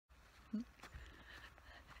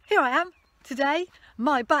Here I am today.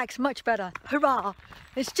 My back's much better. Hurrah!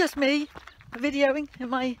 It's just me videoing in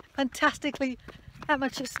my fantastically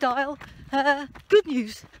amateur style. Good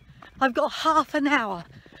news, I've got half an hour,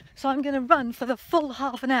 so I'm going to run for the full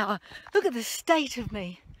half an hour. Look at the state of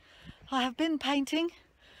me. I have been painting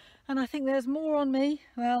and I think there's more on me.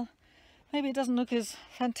 Well, maybe it doesn't look as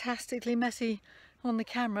fantastically messy on the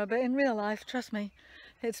camera, but in real life, trust me,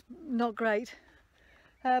 it's not great.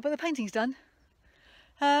 But the painting's done.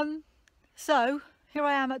 So here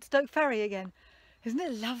I am at Stoke Ferry again. Isn't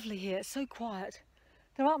it lovely here? It's so quiet.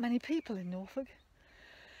 There aren't many people in Norfolk.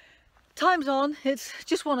 Time's on, it's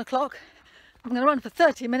just 1 o'clock. I'm going to run for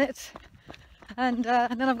 30 minutes and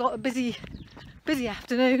then I've got a busy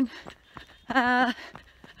afternoon. I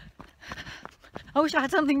wish I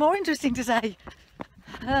had something more interesting to say.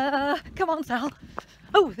 Come on, Sal.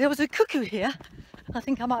 Oh, there was a cuckoo here. I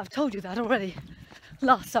think I might have told you that already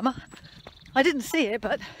last summer. I didn't see it,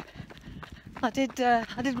 but I did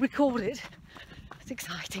record it. It's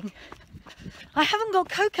exciting. I haven't got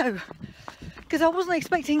Coco because I wasn't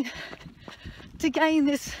expecting to gain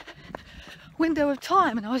this window of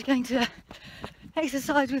time, and I was going to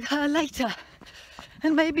exercise with her later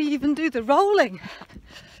and maybe even do the rolling,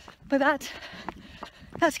 but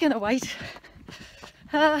that's gonna wait.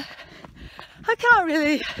 I can't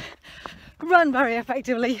really run very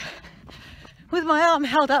effectively with my arm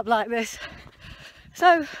held up like this, so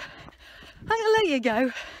I'm gonna let you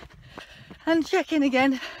go and check in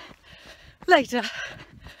again later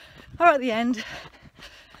or at the end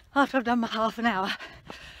after I've done my half an hour.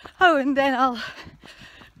 Oh, and then I'll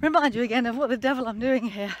remind you again of what the devil I'm doing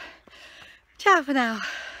here. Ciao for now.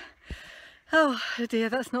 Oh dear,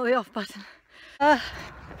 that's not the off button.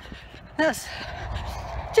 That's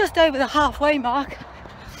just over the halfway mark,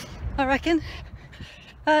 I reckon.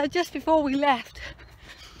 Just before we left,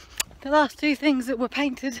 the last two things that were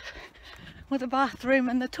painted were the bathroom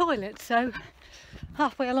and the toilet, so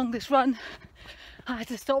halfway along this run I had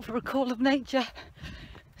to stop for a call of nature.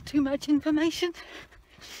 Too much information,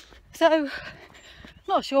 so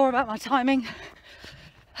not sure about my timing.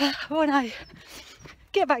 When I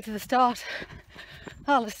get back to the start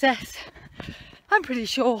I'll assess. I'm pretty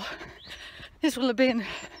sure this will have been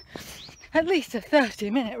at least a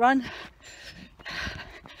 30-minute run.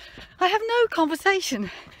 I have no conversation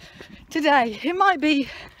today. It might be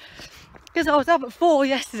because I was up at 4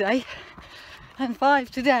 yesterday and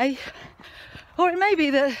 5 today, or it may be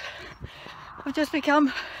that I've just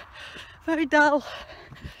become very dull.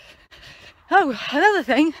 Oh, another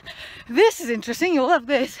thing, this is interesting, you'll love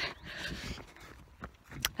this.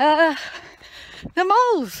 The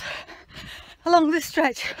moles along this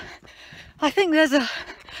stretch. I think there's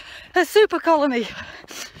a super colony.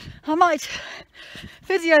 I might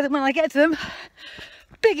video them when I get to them.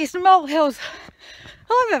 Biggest molehills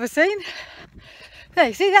I've ever seen. There,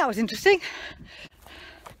 you see, that was interesting.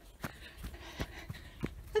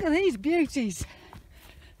 Look at these beauties.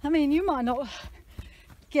 I mean, you might not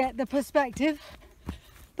get the perspective,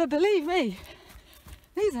 but believe me,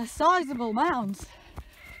 these are sizable mounds,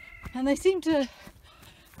 and they seem to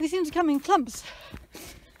come in clumps,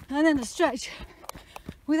 and then a stretch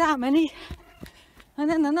without many, and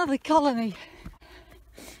then another colony.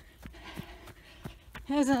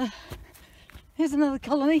 Here's another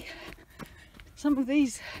colony. Some of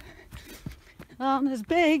these aren't as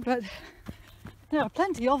big, but there are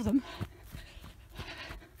plenty of them.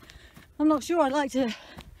 I'm not sure I'd like to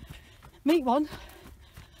meet one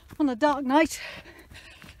on a dark night.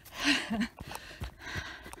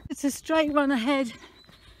 It's a straight run ahead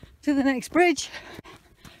to the next bridge.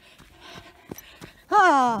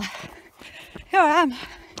 Here I am.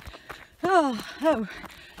 Oh,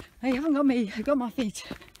 you haven't got me, I've got my feet.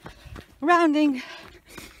 Rounding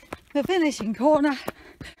the finishing corner.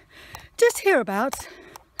 Just hereabouts,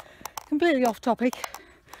 completely off topic,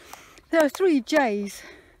 there are 3 jays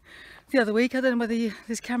the other week. I don't know whether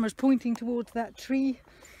this camera's pointing towards that tree.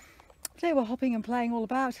 They were hopping and playing all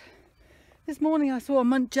about. This morning I saw a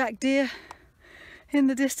muntjac deer in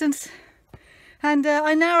the distance, and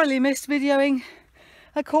I narrowly missed videoing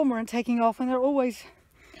a cormorant taking off, and there are always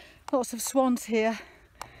lots of swans here.